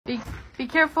Be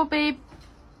careful, babe.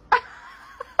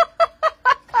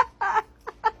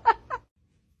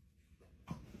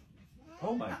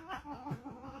 Oh my.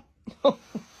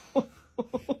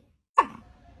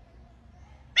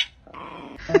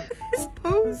 His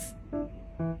pose.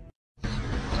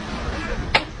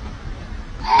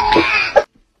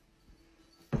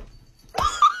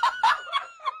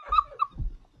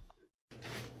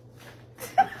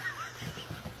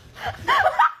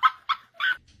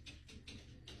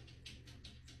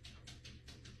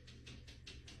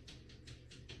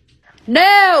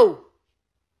 No!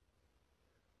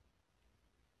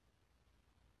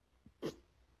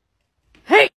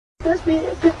 Hey! Don't be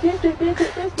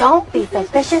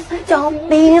suspicious, don't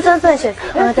be suspicious,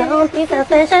 oh, don't be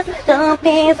suspicious, don't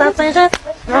be suspicious.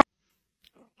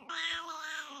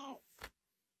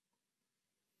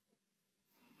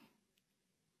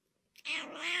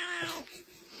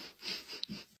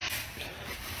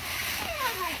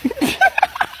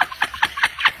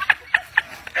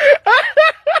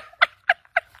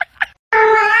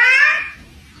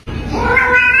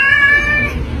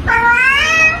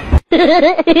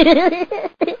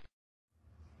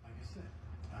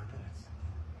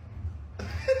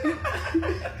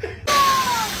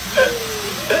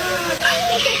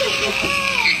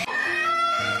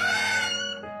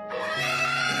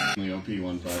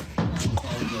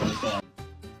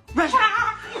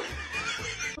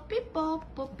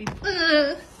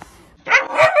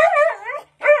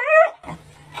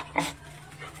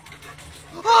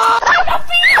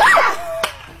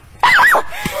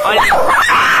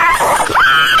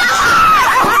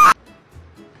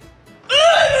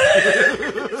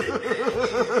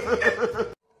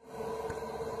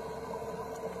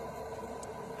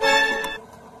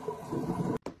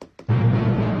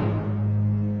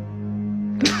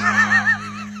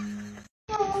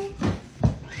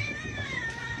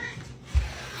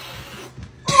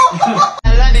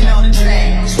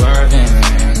 Swerving,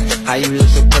 how you look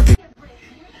so perfect.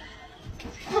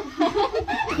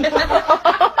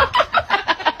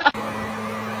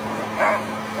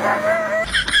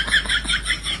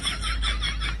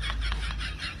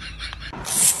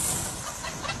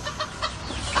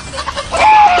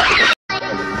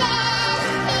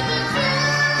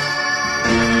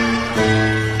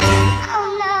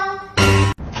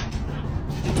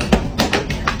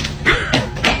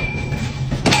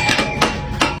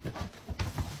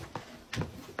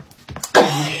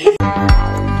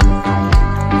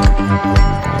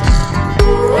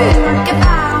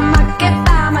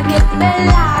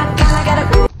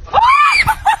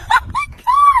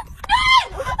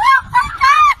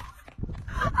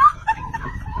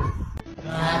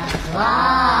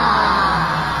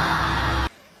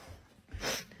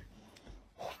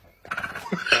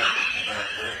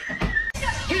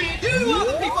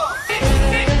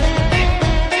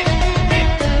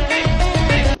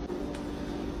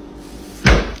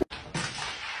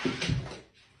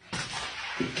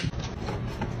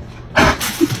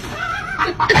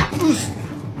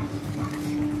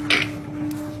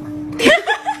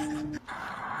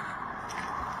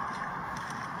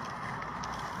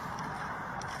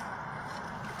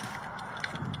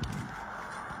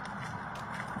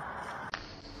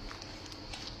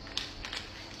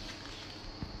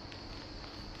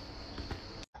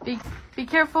 Be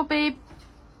careful, babe.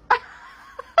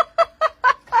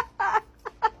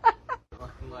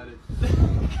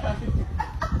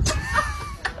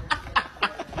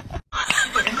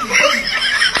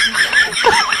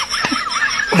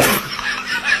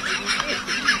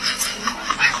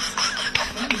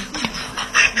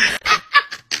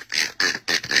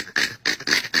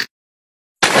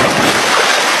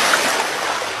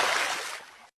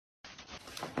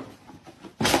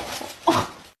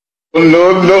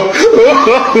 No, no.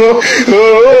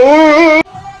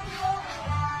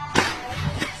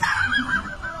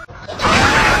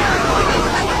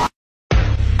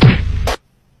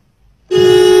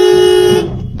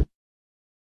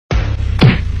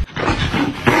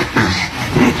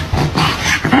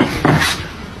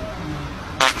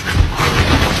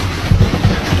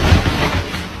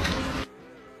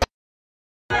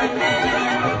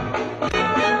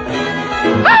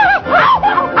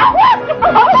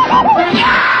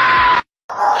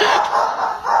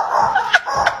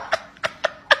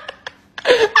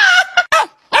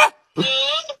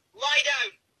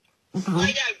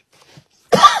 Lie down.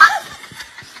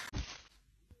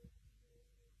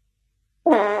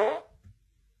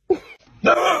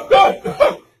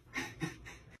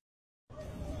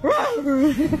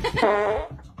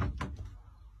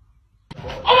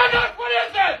 Oh my God, what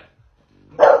is that?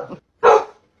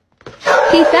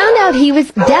 He found out he was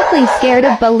deathly scared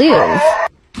of balloons.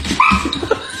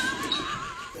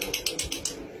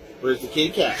 Where's the kitty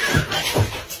cat?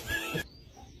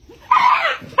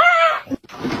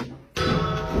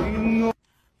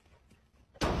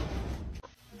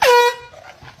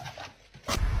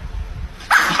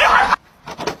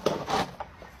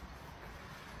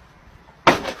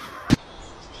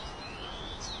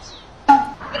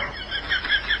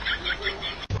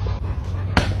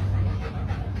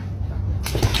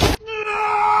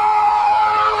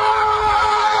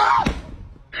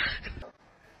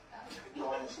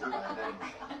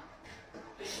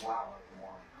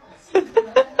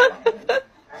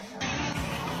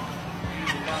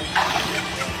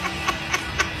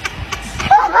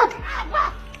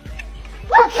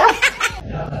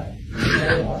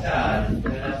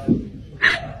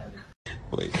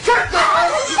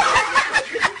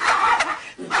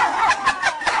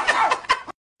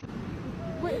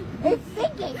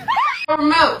 Or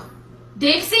mouth.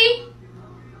 Dixie?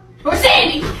 Or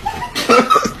Sandy?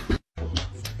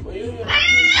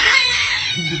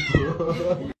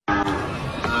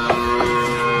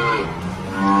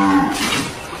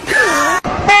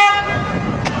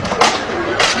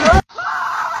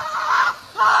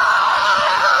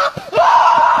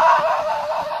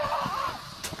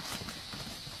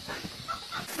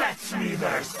 Fetch me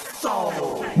their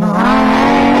soul!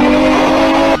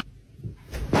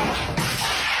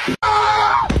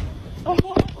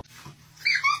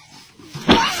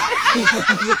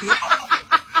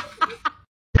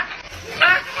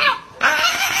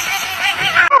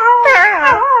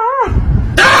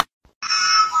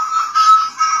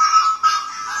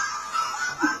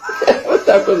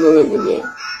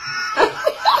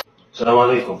 السلام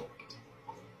عليكم.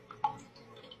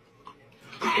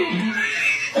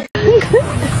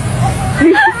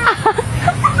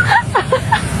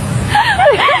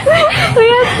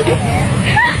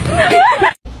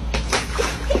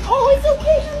 Oh, it's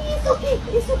okay, honey. It's okay.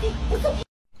 It's okay. It's okay.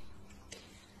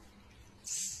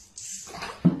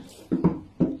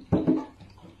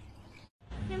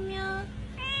 Meow meow.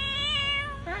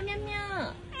 Ah, meow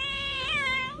meow.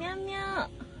 Meow meow.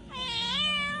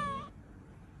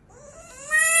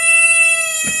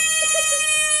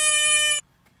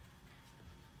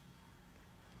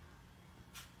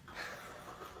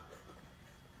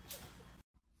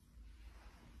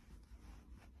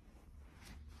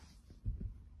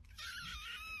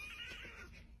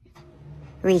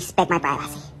 Respect my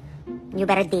privacy. You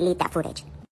better delete that footage.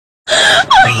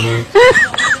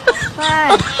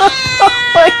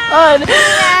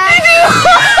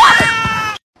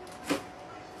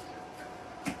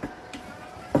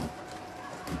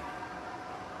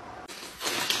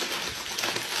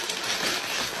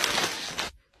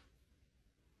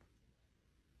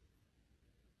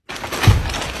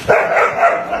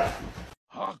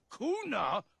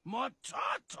 Hakuna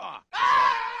Matata!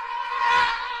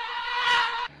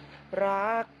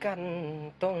 รักกัน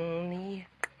ตรงนี้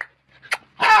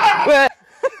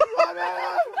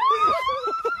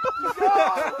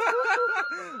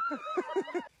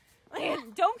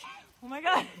Don't. Oh my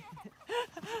god.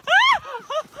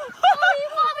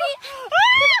 Mommy!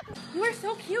 You are so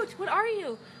cute. What are you?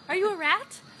 Are you a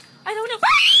rat? I don't know.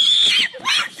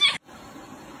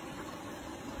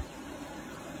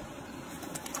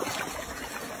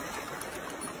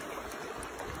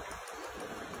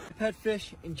 Pet fish,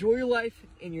 enjoy your life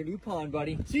in your new pond,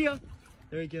 buddy. See ya.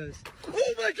 There he goes.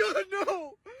 Oh my god,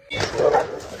 no!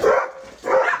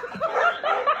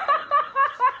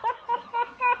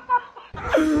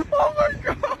 Oh my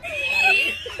god!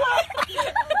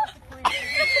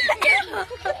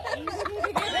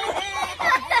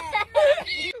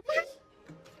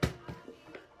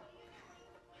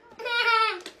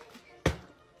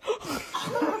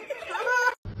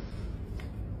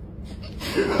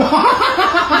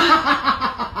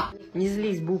 Не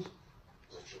злись, Буб.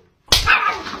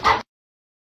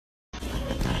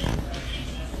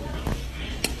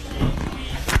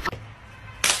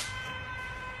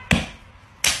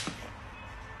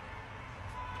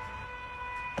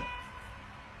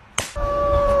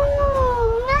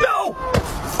 No!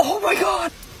 Oh my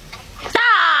god!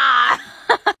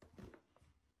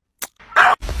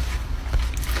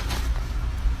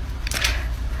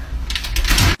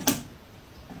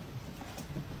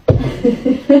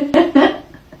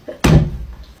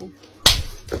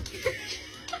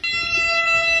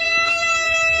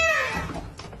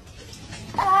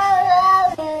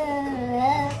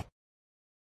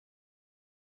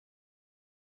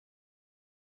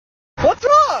 What's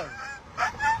wrong?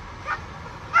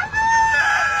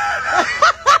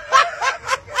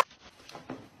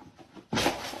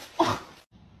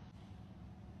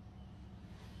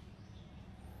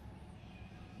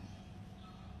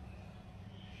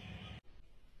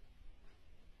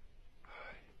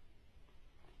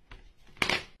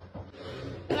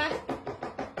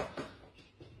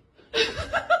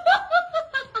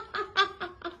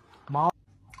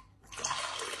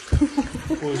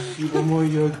 Спасибо,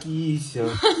 моя кися.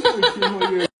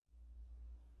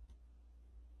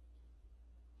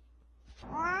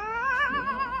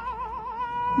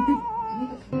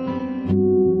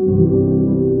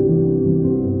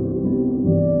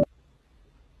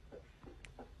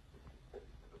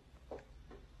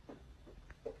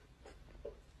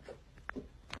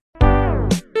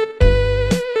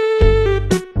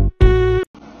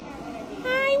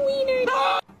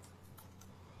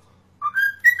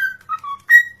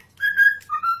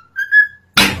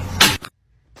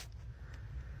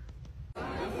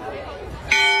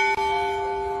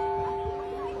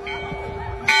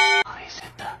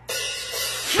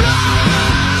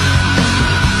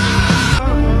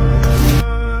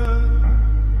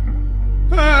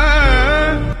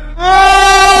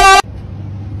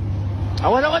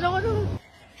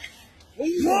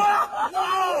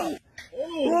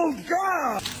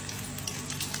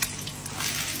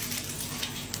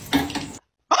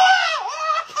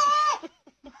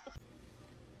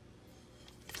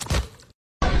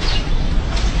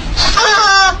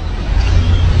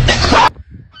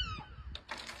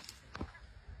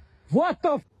 What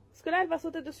the f? Parce que là, elle va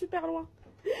sauter de super loin.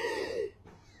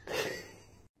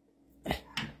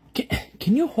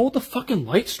 Can you hold the fucking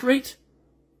light straight?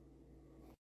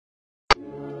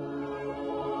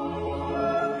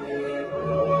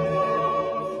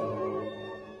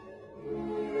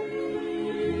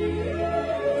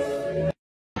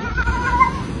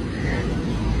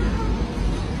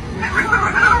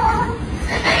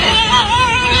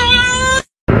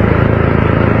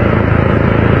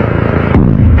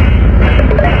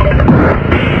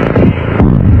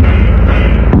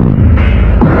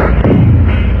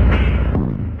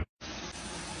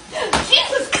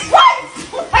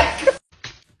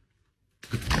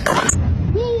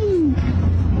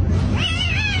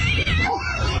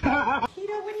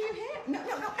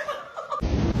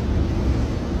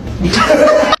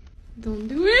 Don't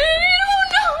do it. Oh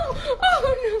no. Oh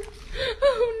no.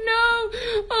 Oh no.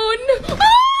 Oh no.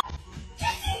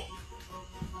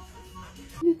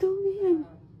 Little man.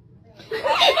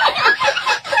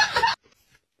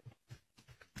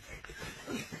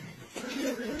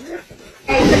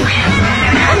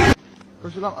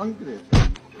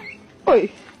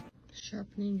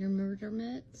 Sharpening your murder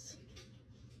mitts.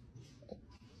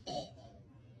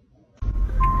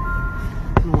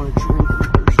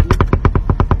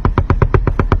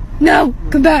 No!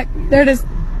 Come back! There it is!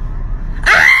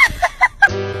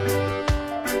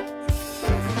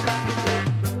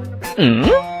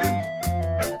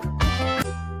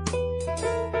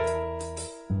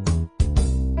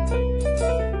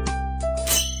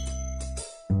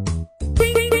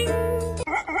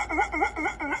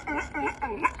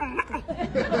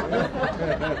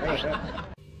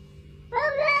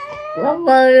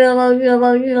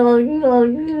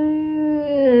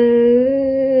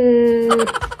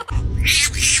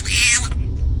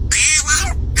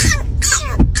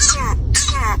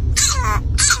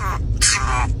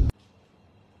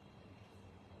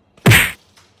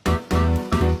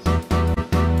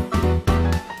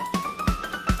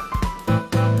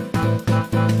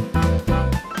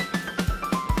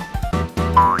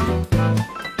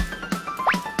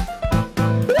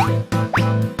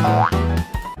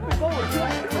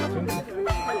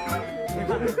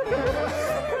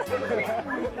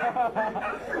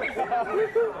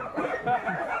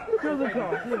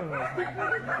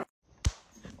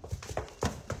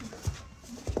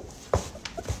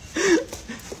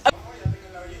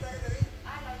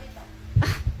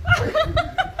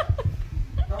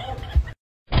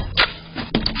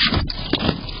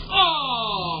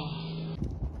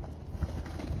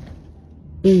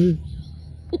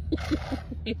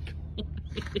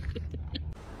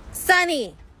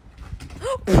 Sunny.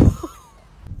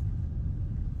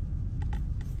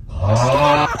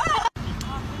 Hi.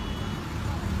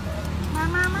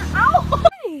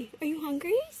 Are you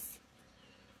hungry?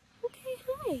 Okay,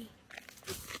 hi.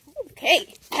 Okay.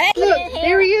 Hey. Look,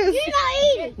 there he is. You're not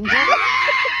eating.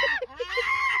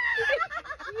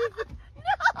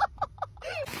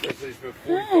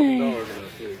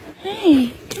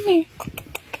 Hey, come here.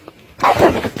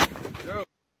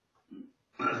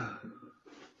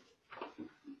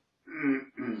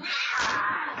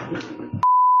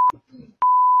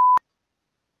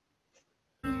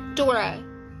 Dora.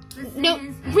 No,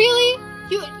 really?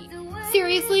 You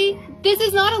seriously? This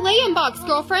is not a lay-in box,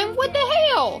 girlfriend. What the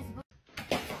hell?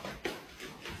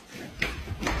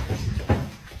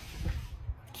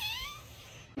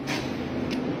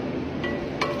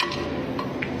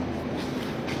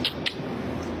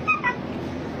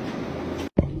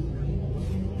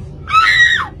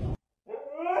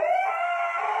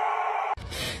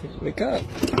 Wake up.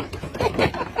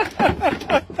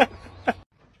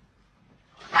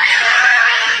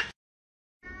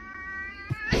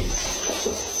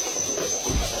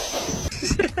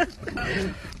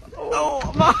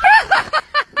 Oh my.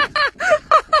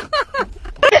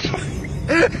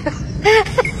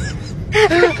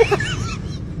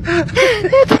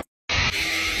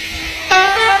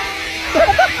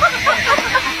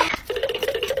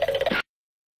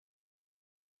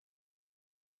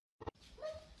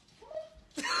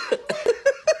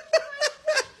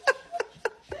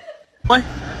 What?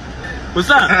 What's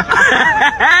up?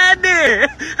 Dude.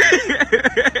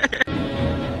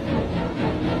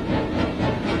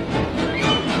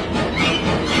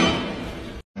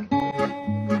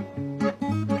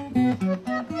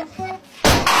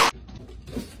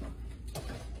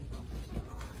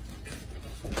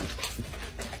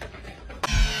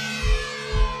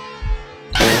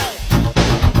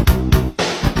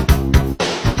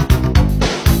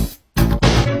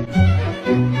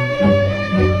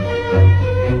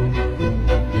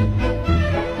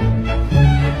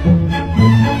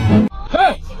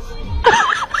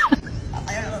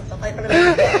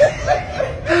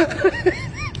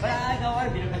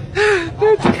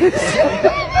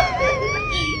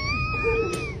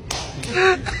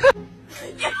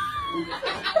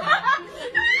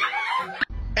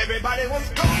 Everybody was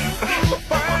going for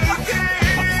fighting.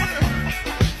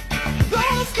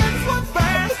 Those kids were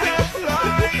fast and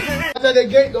flying. After the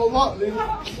gate, go walk, nigga.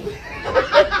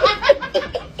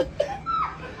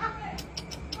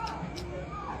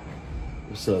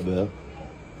 What's up, man?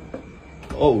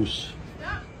 Oh, sh.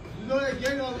 You know that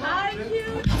gate on lock,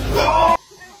 nigga.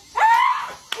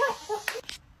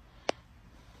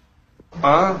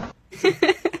 Huh?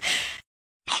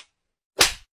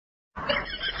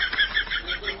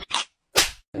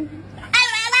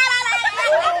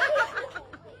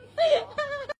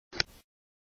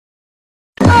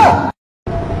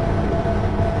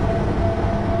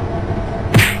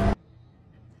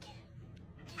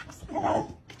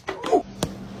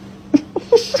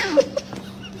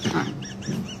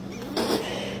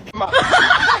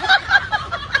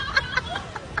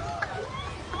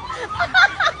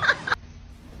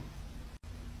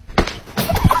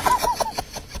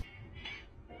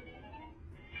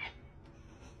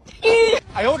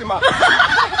 I owed him up.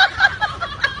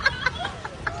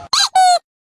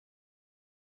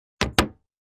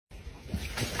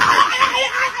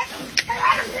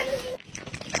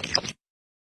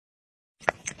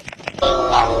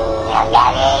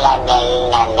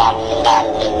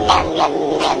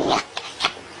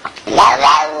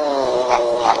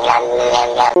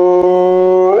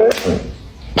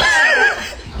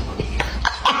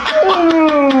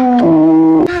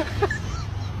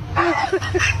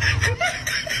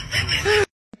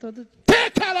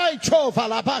 Petalai chova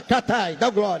la bacatai, da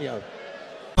glória.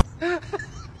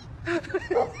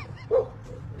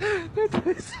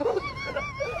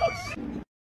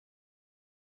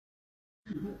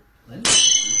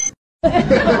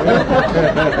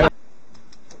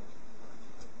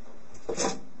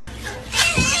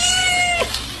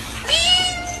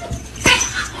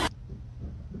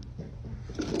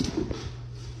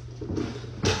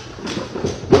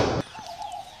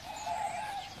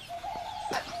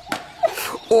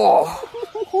 Oh.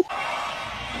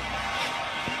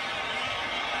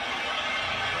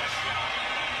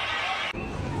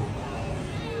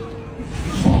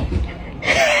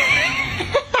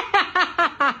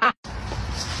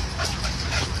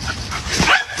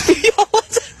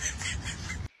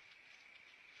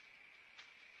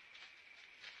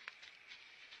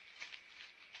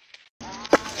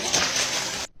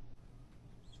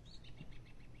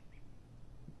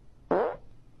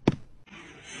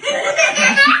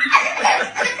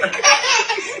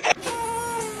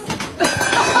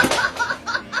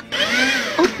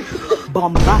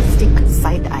 Bombastic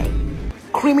side eye,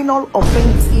 criminal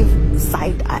offensive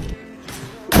side eye.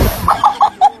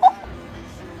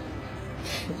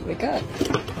 Wake up.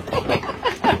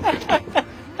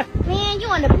 Man, you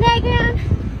on the playground?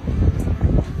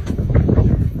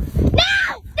 No!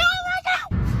 No, no!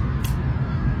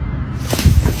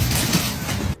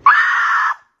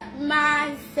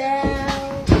 Myself.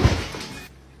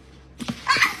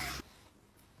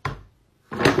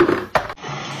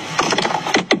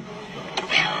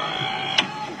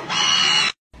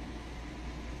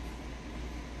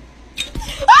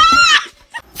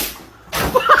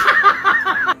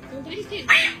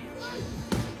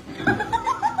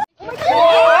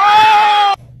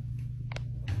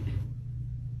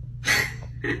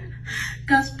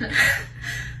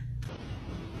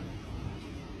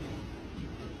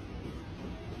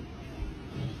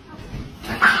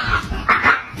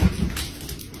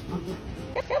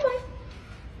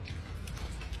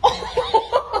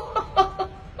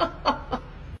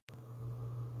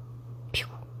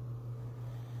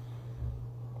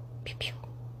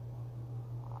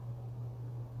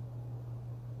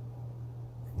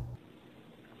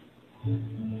 Ass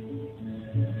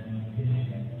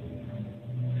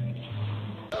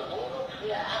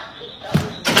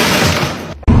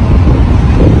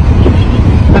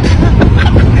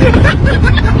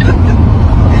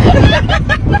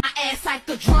like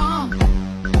a drum.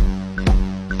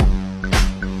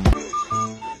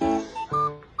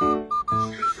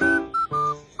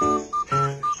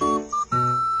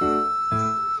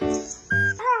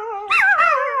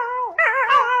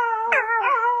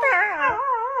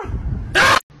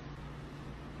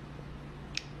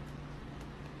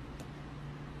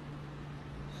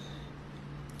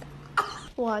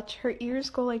 Watch, her ears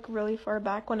go like really far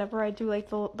back whenever I do like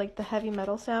the heavy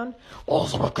metal sound. I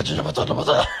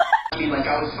mean, like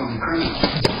I was some criminal.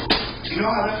 You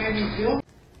know how that made me feel?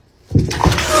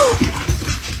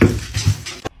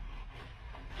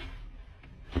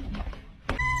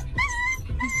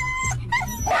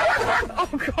 Oh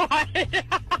God.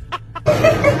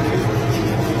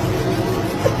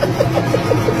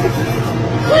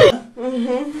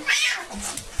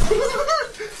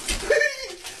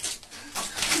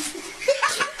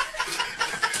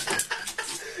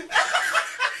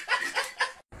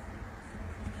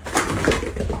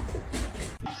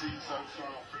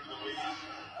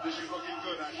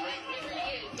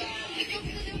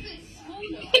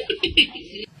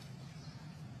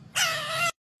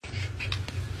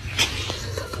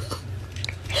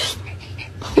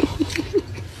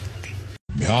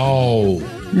 Meow.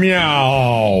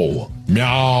 Meow.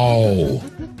 Meow.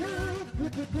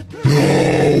 Meow.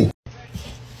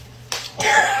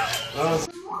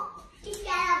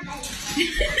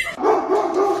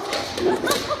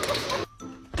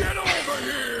 Get over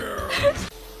here!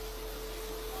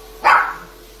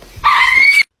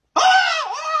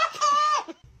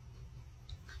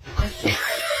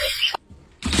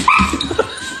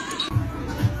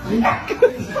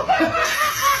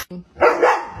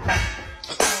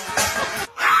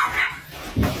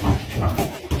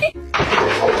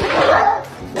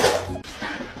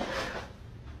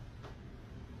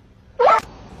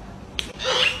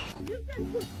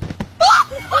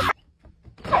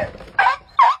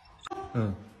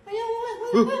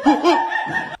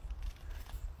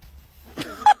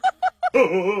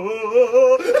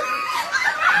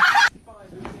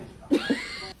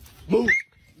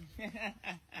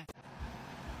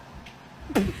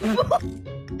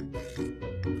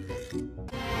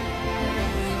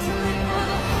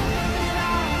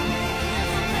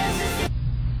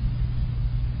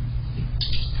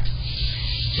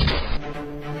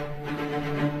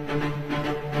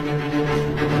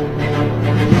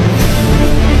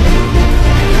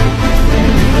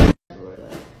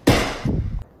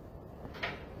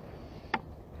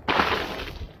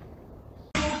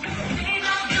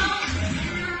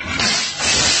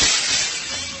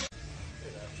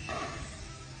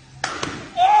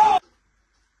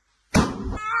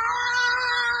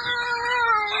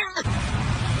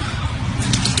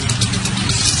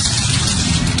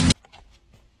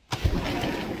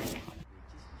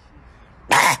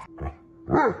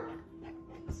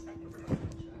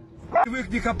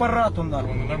 Привыкни к аппарату,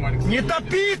 нахуй. Не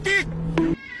топи ты!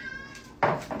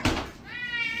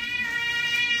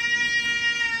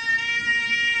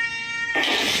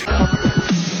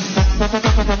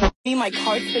 My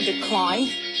cards for decline.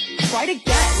 Try it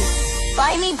again.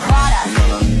 Buy me product.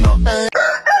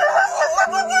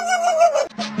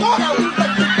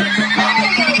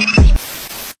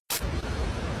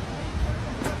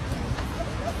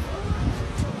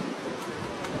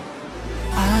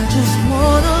 I just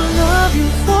wanna love you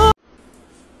for.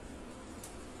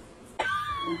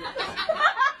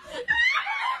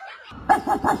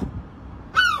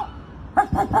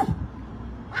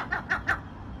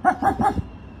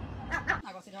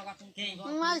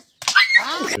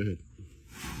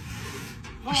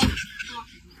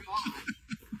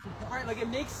 Alright, like it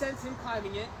makes sense him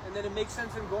climbing it, and then it makes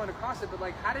sense him going across it, but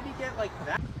like how did he get like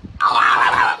that?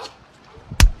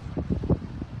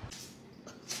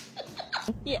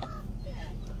 Yeah.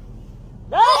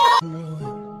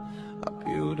 A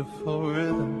beautiful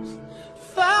rhythms.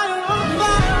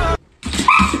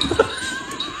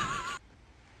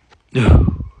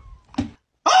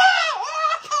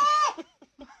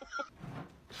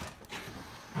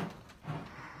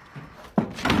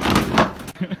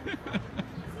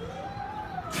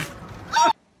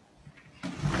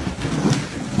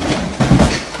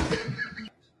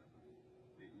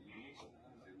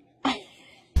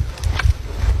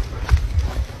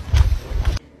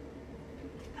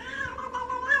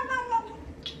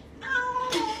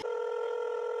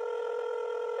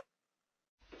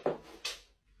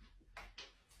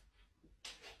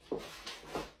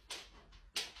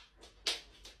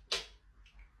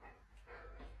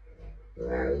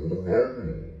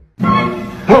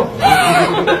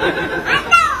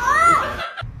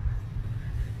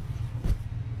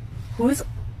 Who's...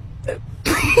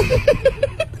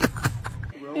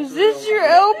 Is this your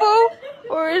elbow?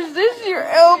 Or is this your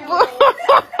elbow?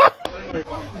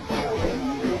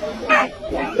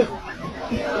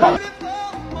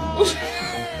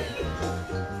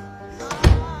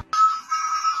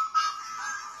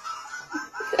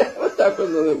 Está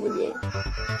pasando de muñeco.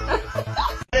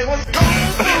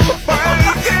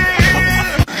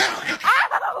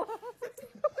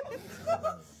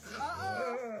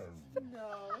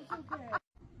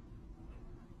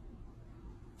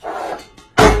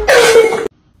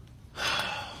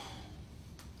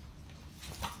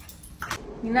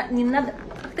 Не надо.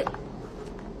 Ты...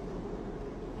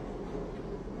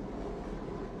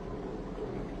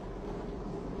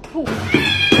 Фу.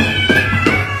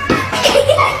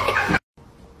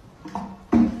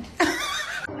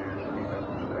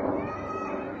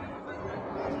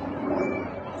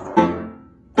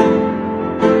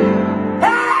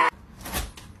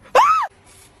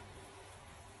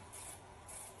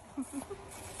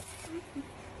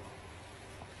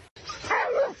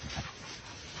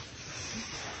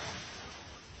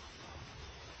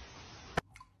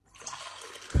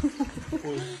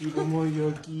 Спасибо,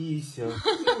 моя кися.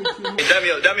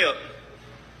 Damn.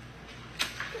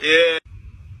 Yeah.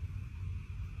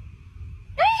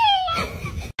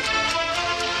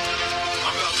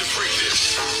 I'm about to freak this.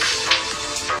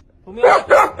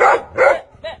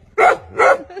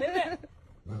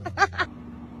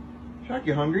 Shark,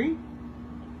 you hungry?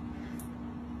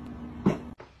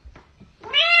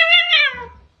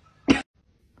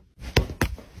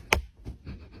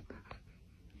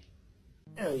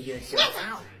 Oh, you're so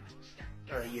out.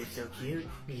 Oh, you're so cute.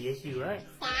 Yes, you are.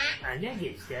 I'm not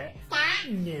good stuff.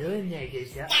 No, I'm not good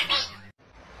stuff.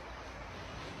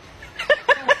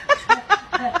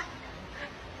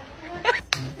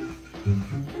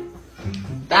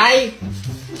 Die!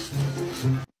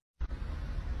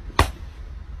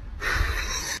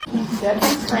 That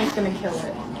crank's gonna kill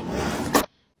it.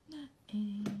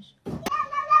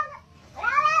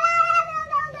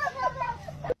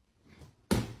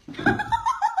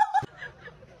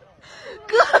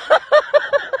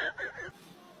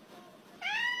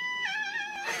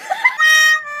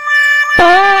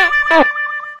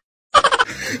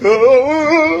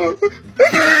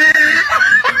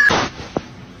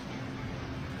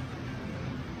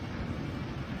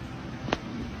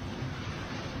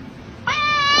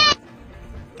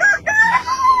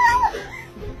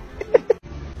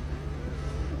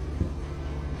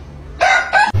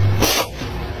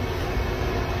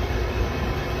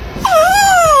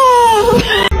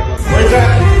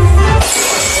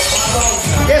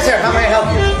 Yes, sir. How may I help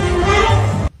you?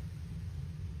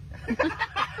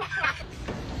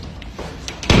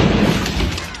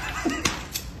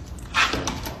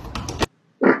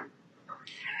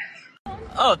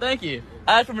 Oh, thank you.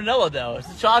 I asked for vanilla though. It's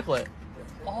a chocolate.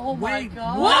 Oh my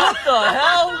god. What the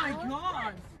hell? Oh my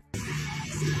god.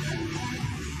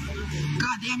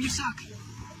 God damn, you suck.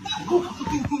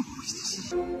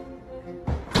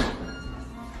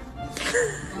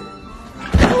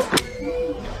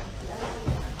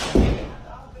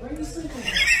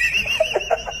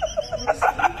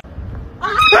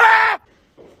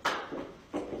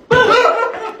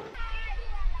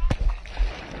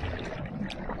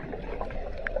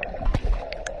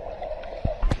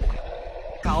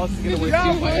 Alice is gonna win too.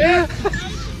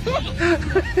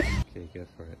 Okay, go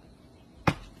for it.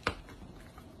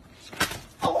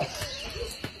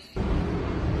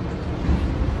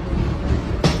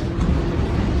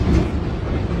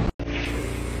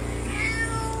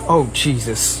 Oh,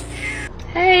 Jesus.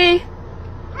 Hey.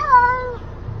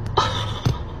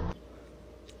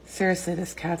 Seriously,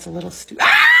 this cat's a little stupid.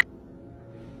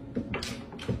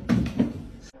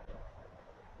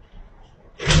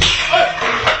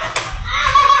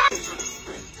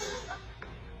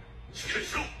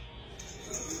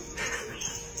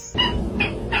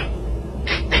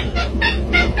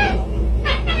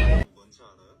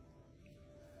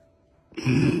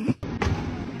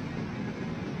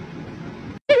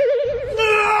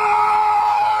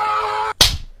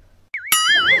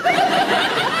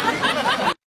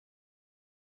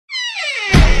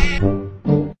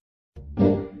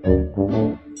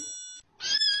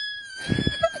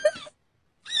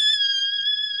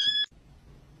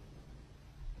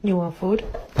 You want food?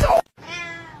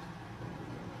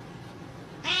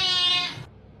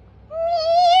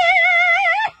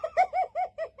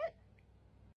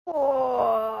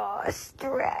 Oh,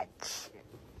 stretch.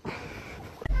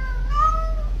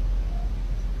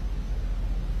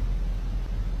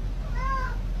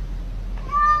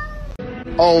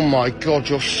 Oh my God,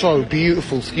 you're so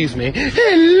beautiful. Excuse me.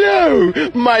 Hello,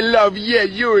 my love. Yeah,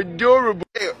 you're adorable.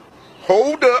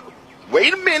 Hold up.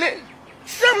 Wait a minute.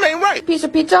 Something ain't right. Piece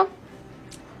of pizza?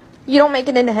 You don't make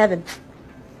it into heaven.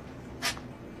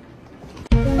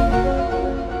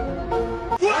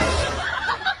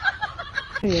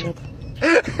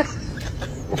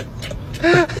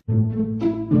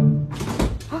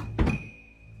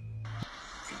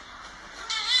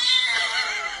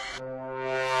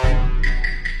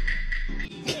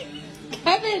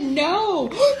 Kevin, no!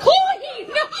 Chloe,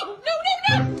 no! No, no,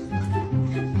 no!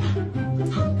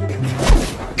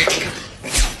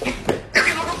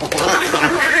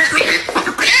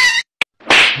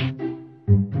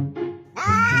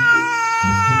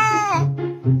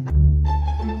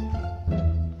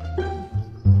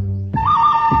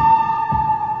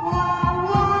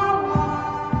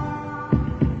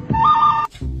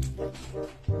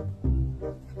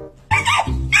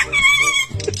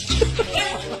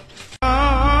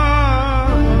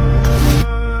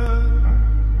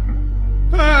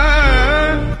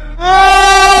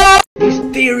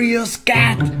 Mysterious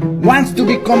cat wants to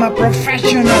become a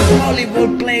professional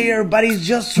volleyball player, but is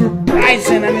just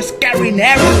surprising and scaring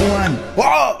everyone.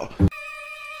 Whoa!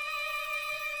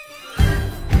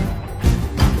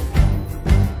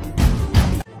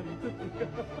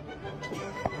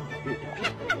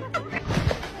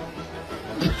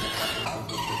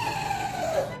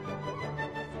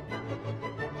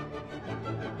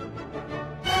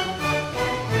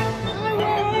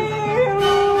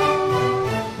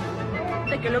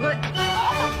 Que luego de...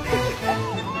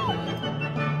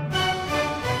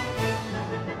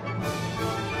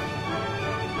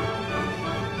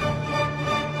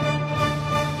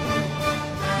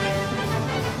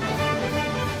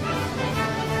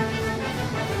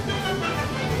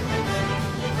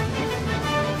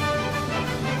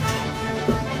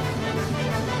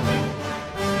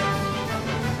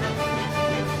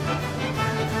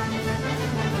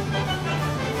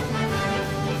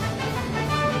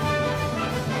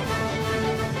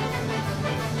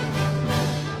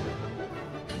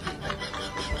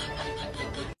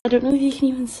 I don't know if you can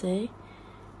even say.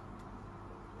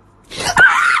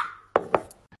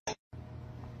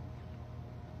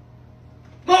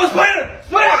 No, spider!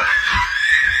 Spider!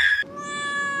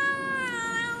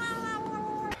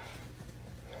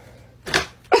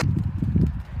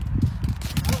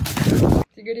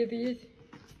 Сигареты есть?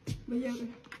 Наверное.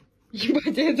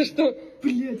 Ебать, а это что?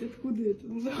 Блять, откуда это?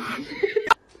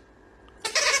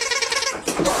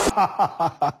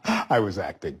 I was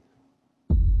acting.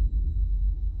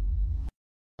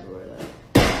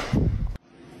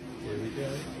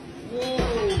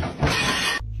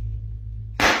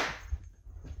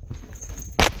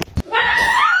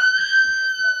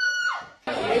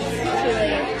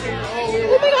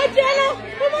 Oh my god, Jenna!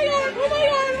 Oh my god, oh my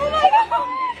god, oh my god!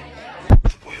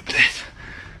 Whip this.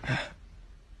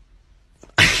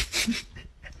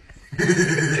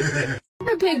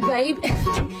 A big baby.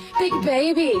 Big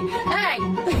baby. Hey!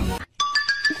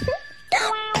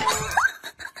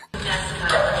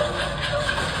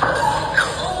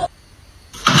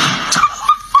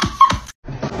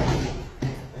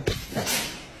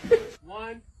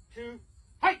 One, two,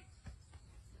 hey!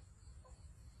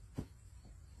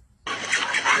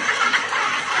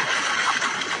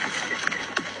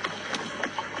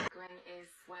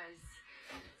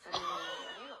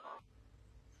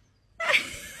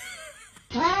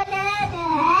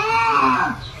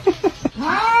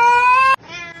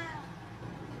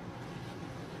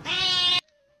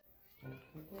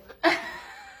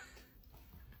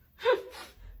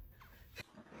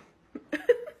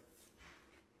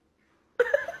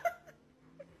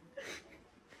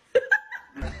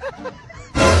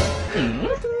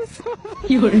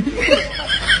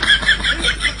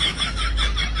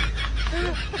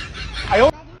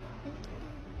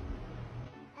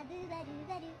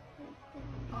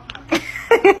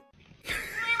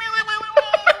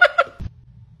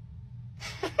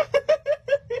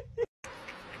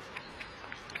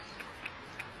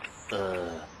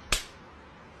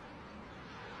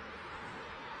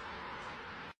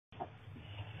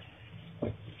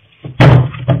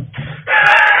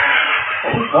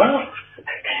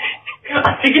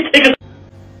 I think it takes a...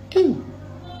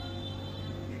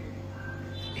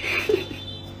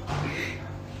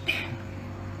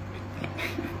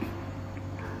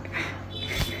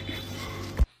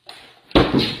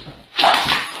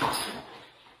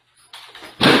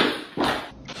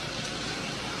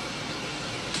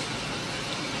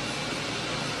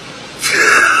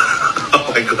 Oh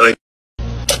my God.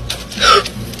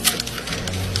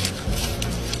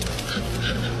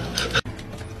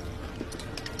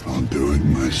 I'm doing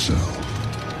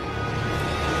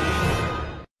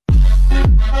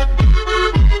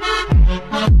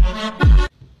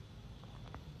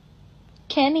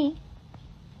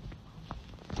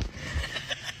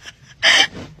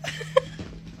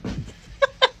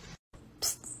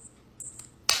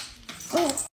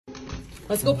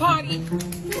go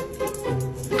party.